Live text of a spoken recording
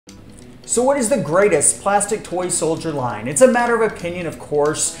So what is the greatest plastic toy soldier line? It's a matter of opinion, of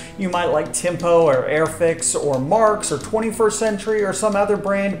course. You might like Tempo or Airfix or Marks or 21st Century or some other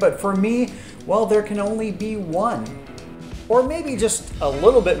brand, but for me, well, there can only be one. Or maybe just a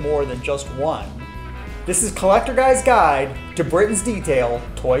little bit more than just one. This is Collector Guy's Guide to Britain's Deetail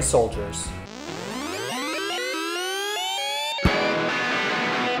Toy Soldiers.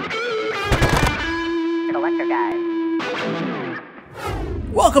 Collector Guide.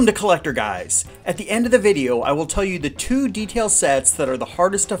 Welcome to Collector Guys. At the end of the video, I will tell you the two Deetail sets that are the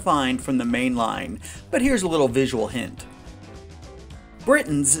hardest to find from the main line, but here's a little visual hint.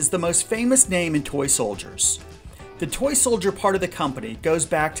 Britain's is the most famous name in toy soldiers. The toy soldier part of the company goes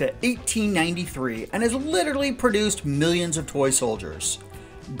back to 1893 and has literally produced millions of toy soldiers.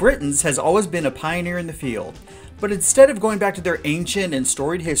 Britain's has always been a pioneer in the field, but instead of going back to their ancient and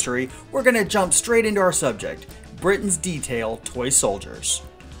storied history, we're going to jump straight into our subject, Britain's Deetail Toy Soldiers.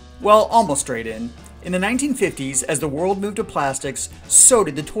 Well, almost straight in. In the 1950s, as the world moved to plastics, so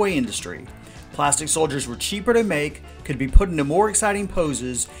did the toy industry. Plastic soldiers were cheaper to make, could be put into more exciting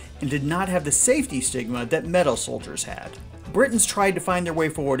poses, and did not have the safety stigma that metal soldiers had. Britain's tried to find their way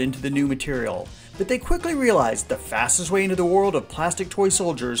forward into the new material, but they quickly realized the fastest way into the world of plastic toy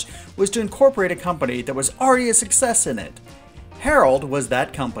soldiers was to incorporate a company that was already a success in it. Harold was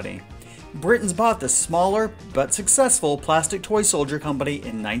that company. Britain's bought the smaller but successful plastic toy soldier company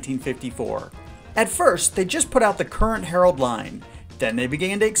in 1954. At first, they just put out the current Harold line. Then they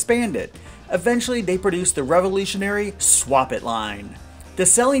began to expand it. Eventually, they produced the revolutionary Swap It line. The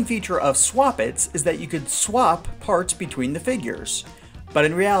selling feature of Swap Its is that you could swap parts between the figures. But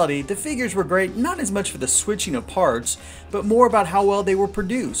in reality, the figures were great not as much for the switching of parts, but more about how well they were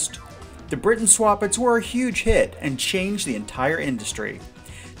produced. The Britain Swap Its were a huge hit and changed the entire industry.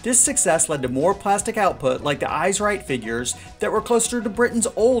 This success led to more plastic output like the Eyes Right figures that were closer to Britain's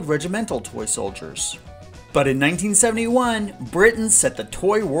old regimental toy soldiers. But in 1971, Britain set the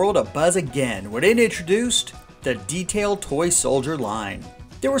toy world abuzz again when it introduced the Deetail Toy Soldier line.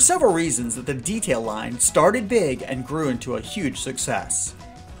 There were several reasons that the Deetail line started big and grew into a huge success.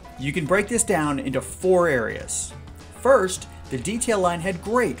 You can break this down into four areas. First, the Deetail line had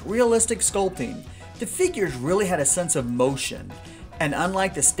great, realistic sculpting. The figures really had a sense of motion. And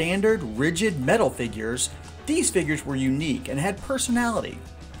unlike the standard, rigid metal figures, these figures were unique and had personality.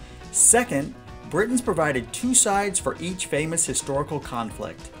 Second, Britain's provided two sides for each famous historical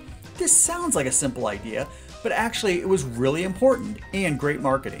conflict. This sounds like a simple idea, but actually it was really important and great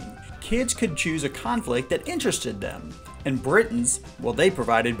marketing. Kids could choose a conflict that interested them, and Britain's, well, they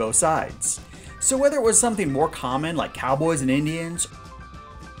provided both sides. So whether it was something more common like cowboys and Indians,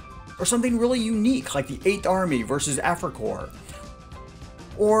 or something really unique like the 8th Army versus AfriCorps,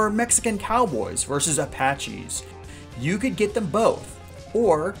 or Mexican cowboys versus Apaches, you could get them both.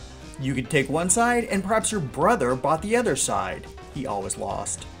 Or you could take one side and perhaps your brother bought the other side. He always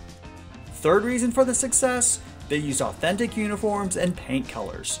lost. Third reason for the success, they used authentic uniforms and paint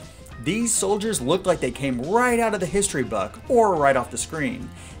colors. These soldiers looked like they came right out of the history book or right off the screen.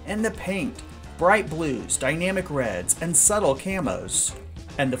 And the paint, bright blues, dynamic reds, and subtle camos.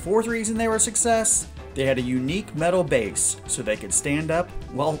 And the fourth reason they were a success, they had a unique metal base, so they could stand up,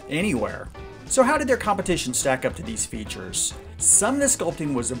 well, anywhere. So how did their competition stack up to these features? Some of the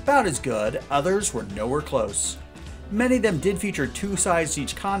sculpting was about as good, others were nowhere close. Many of them did feature two sides to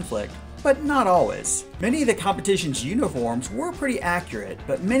each conflict, but not always. Many of the competition's uniforms were pretty accurate,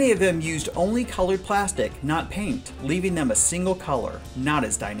 but many of them used only colored plastic, not paint, leaving them a single color, not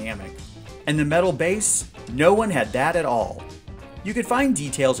as dynamic. And the metal base? No one had that at all. You could find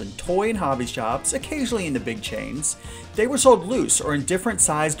Deetails in toy and hobby shops, occasionally in the big chains. They were sold loose or in different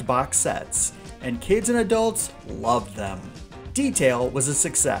sized box sets, and kids and adults loved them. Deetail was a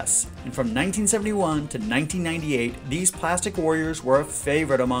success, and from 1971 to 1998, these plastic warriors were a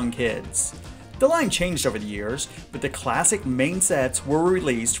favorite among kids. The line changed over the years, but the classic main sets were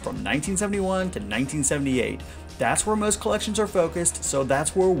released from 1971 to 1978. That's where most collections are focused, so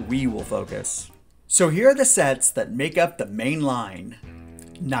that's where we will focus. So here are the sets that make up the main line.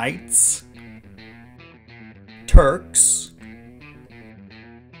 Knights, Turks,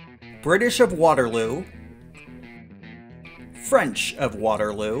 British of Waterloo, French of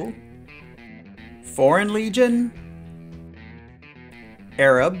Waterloo, Foreign Legion,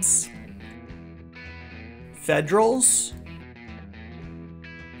 Arabs, Federals,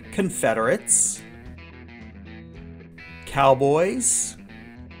 Confederates, Cowboys,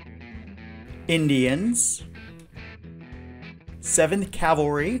 Indians, 7th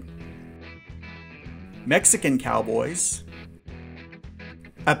Cavalry, Mexican Cowboys,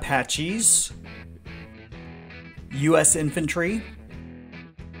 Apaches, U.S. Infantry,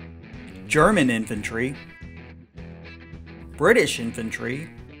 German infantry, British infantry,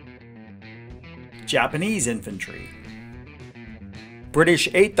 Japanese infantry, British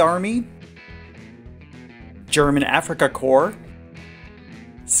 8th Army, German Afrika Korps,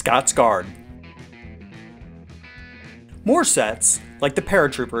 Scots Guard. More sets, like the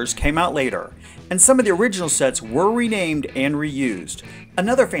paratroopers, came out later, and some of the original sets were renamed and reused.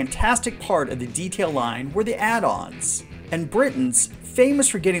 Another fantastic part of the Deetail line were the add-ons. And Britons, famous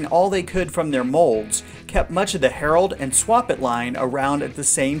for getting all they could from their molds, kept much of the Herald and Swap It line around at the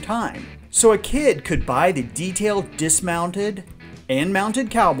same time. So a kid could buy the Deetail dismounted and mounted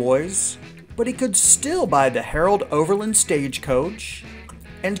cowboys, but he could still buy the Herald Overland Stagecoach,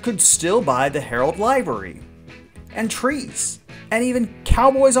 and could still buy the Herald Livery, and trees, and even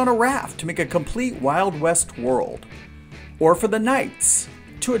cowboys on a raft to make a complete Wild West world. Or for the knights,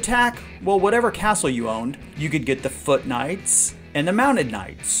 to attack, well, whatever castle you owned, you could get the foot knights and the mounted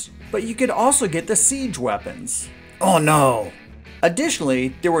knights, but you could also get the siege weapons. Oh no! Additionally,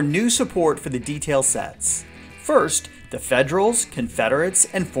 there were new support for the Deetail sets. First, the Federals, Confederates,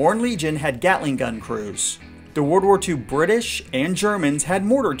 and Foreign Legion had Gatling gun crews. The World War II British and Germans had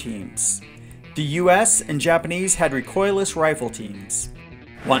mortar teams. The US and Japanese had recoilless rifle teams.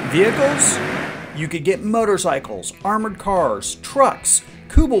 Want vehicles? You could get motorcycles, armored cars, trucks,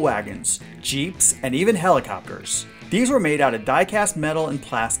 Kubel wagons, jeeps, and even helicopters. These were made out of die-cast metal and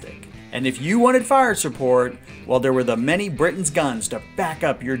plastic. And if you wanted fire support, well, there were the many Britons guns to back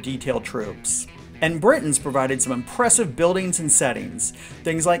up your detailed troops. And Britons provided some impressive buildings and settings,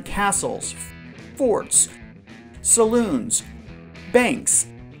 things like castles, forts, saloons, banks,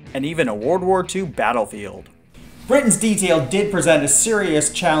 and even a World War II battlefield. Britain's Deetail did present a serious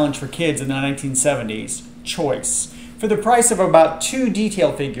challenge for kids in the 1970s, choice. For the price of about 2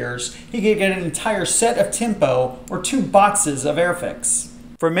 Deetail figures, he could get an entire set of Tempo or 2 boxes of Airfix.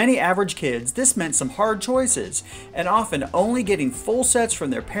 For many average kids, this meant some hard choices, and often only getting full sets from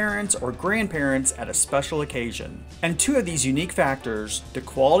their parents or grandparents at a special occasion. And 2 of these unique factors, the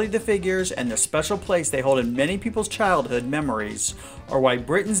quality of the figures and the special place they hold in many people's childhood memories, are why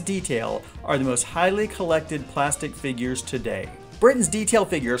Britain's Deetail are the most highly collected plastic figures today. Britain's Deetail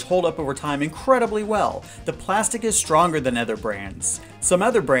figures hold up over time incredibly well. The plastic is stronger than other brands. Some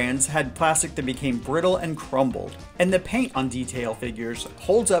other brands had plastic that became brittle and crumbled. And the paint on Deetail figures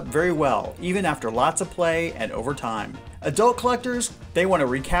holds up very well, even after lots of play and over time. Adult collectors, they want to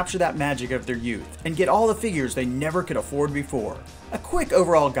recapture that magic of their youth and get all the figures they never could afford before. A quick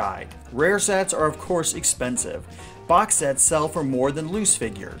overall guide. Rare sets are of course expensive. Box sets sell for more than loose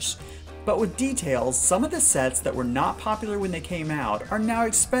figures. But with Deetails, some of the sets that were not popular when they came out are now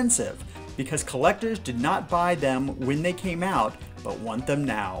expensive because collectors did not buy them when they came out but want them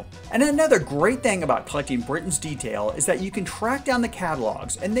now. And another great thing about collecting Britain's Deetail is that you can track down the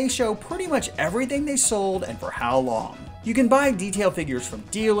catalogs and they show pretty much everything they sold and for how long. You can buy Deetail figures from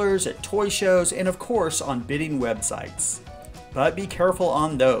dealers, at toy shows, and of course on bidding websites. But be careful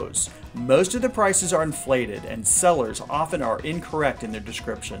on those. Most of the prices are inflated and sellers often are incorrect in their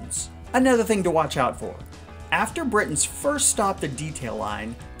descriptions. Another thing to watch out for. After Britons first stopped the Deetail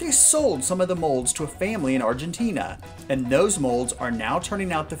line, they sold some of the molds to a family in Argentina, and those molds are now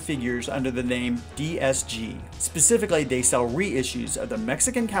turning out the figures under the name DSG. Specifically, they sell reissues of the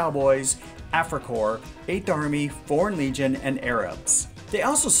Mexican Cowboys, Afrika Korps, 8th Army, Foreign Legion, and Arabs. They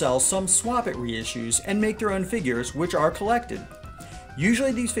also sell some Swap It reissues and make their own figures, which are collected.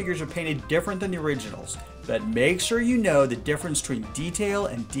 Usually these figures are painted different than the originals, but make sure you know the difference between Deetail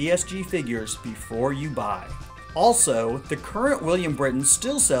and DSG figures before you buy. Also, the current William Britton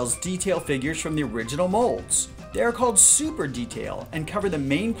still sells Deetail figures from the original molds. They are called Super Deetail and cover the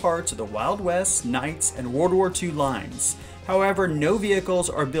main parts of the Wild West, Knights, and World War II lines. However, no vehicles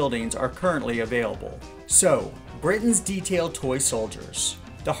or buildings are currently available. So, Britain's Deetail toy soldiers.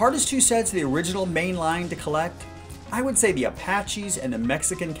 The hardest 2 sets of the original main line to collect? I would say the Apaches and the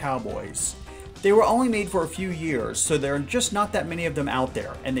Mexican Cowboys. They were only made for a few years, so there are just not that many of them out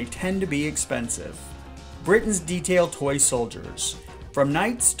there, and they tend to be expensive. Britain's Deetail toy soldiers. From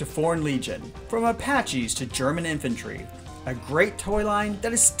Knights to Foreign Legion, from Apaches to German infantry. A great toy line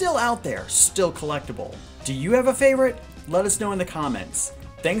that is still out there, still collectible. Do you have a favorite? Let us know in the comments.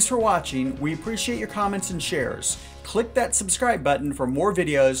 Thanks for watching, we appreciate your comments and shares. Click that subscribe button for more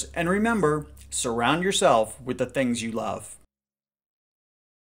videos, and remember, surround yourself with the things you love.